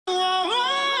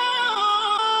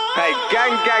Hey,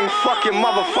 gang, fucking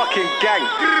motherfucking gang.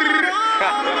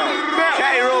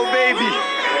 Cairo, baby.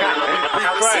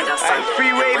 Hey,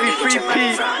 free wavy, free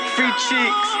P, free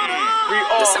cheeks, free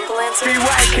off, free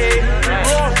YK.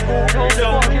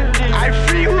 I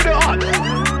free who the up.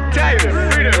 Tell you,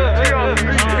 free them.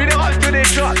 Free the up till they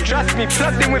drop. Trust me,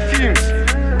 plugged in with Fumez.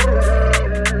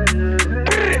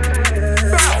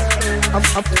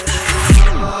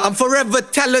 I'm forever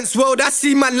talents world. I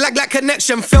see man lag like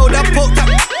connection failed. I poked up,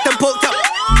 then poked up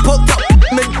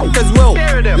as well.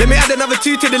 Let me add another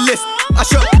 2 to the list. I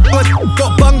shot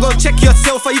got bungo, check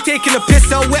yourself. Are you taking a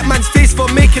piss? I'll wet man's face for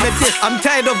making a diss. I'm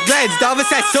tired of glides, the other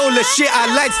side solar shit. I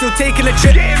lied, still taking a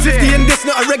trip. 50 in this,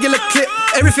 not a regular clip.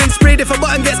 Everything sprayed if a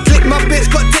button gets clicked. My bitch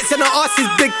got tits and her ass is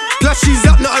big. Plus she's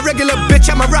up, not a regular bitch.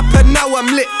 I'm a rapper, now I'm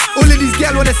lit. All of these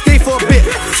girls wanna stay for a bit.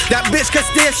 That bitch can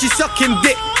stay if she's sucking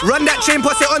dick. Run that train,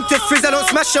 pass it onto frizz. I don't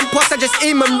smash and pass, I just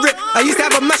aim and rip. I used to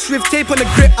have a mash with tape on the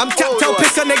grip. I'm tapped out,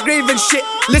 piss on the grave and shit.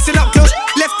 Listen up close,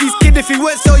 Lefty's kid. If he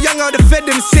weren't so young, I would've fed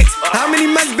him 6. How many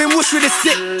man's been whooshed with a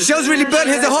stick? Shells really burn,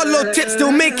 here's a hollow tip.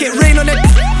 Still make it rain on that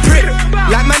prick.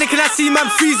 Like mannequin, I see man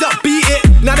freeze up, beat it.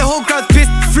 Now the whole crowd's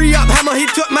pissed. Free up, hammer, he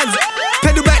took man's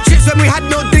pedal back trips when we had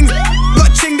no things.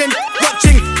 Got ching, then got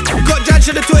ching. Got Jan,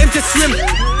 should've taught him to swim.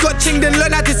 Got ching, then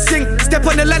learn how to sing. Step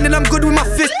on the land and I'm good with my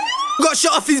fist. Got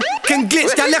shot off his and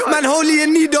glitched. I left man wholly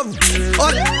in need of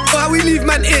how we leave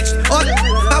man itched.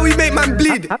 How we make man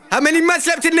bleed. How many man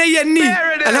slept in their knee.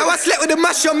 And how I slept with a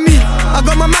mash on me. I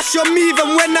got my mash on me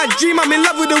even when I dream. I'm in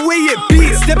love with the way it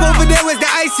beats. Step over there where's the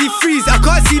icy freeze. I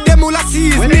can't see them, all I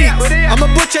see is me. I'm a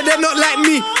butcher, they're not like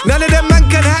me. None of them man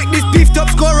can hack this beef. Top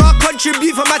scorer, I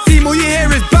contribute for my team. All you hear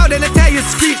is bow, then the tires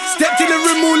screech. Stepped in the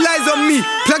room, all lies on me.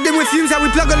 Plugged in with Fumez, how we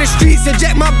plug on the streets.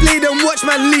 Eject my blade and watch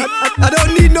man leak. I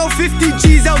don't need no 50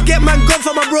 G's, I'll get man gone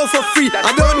for my bro for free.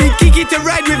 I don't need Kiki to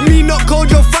ride with me. Not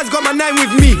cold, your fuzz got my 9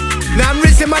 with me. Now I'm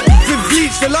rinsing my with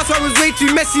bleach. The last one was way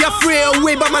too messy, I threw it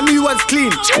away, but my new one's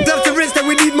clean. Love to rinse, then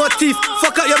we need more teeth.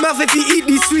 Fuck up your mouth if you eat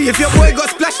these sweet. If your boy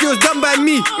got splashed, it was done by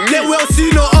me. Get well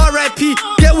soon or RIP.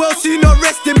 Get well soon or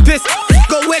rest in piss.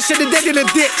 Got wet, shed the dead in a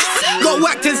ditch. Got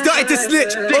whacked and started to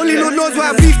snitch. Only Lord knows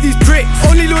why I beef these pricks.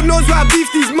 Only Lord knows why I beef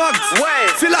these mugs.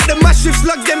 Fill out the mash with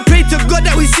slugs, then pray to God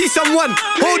that we see someone.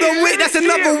 Hold on, wait, that's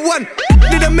another one.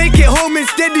 Didn't make it home,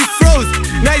 instead he froze.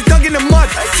 Now he's dug in the mud.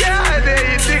 Get out of there,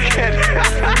 you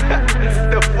dickhead.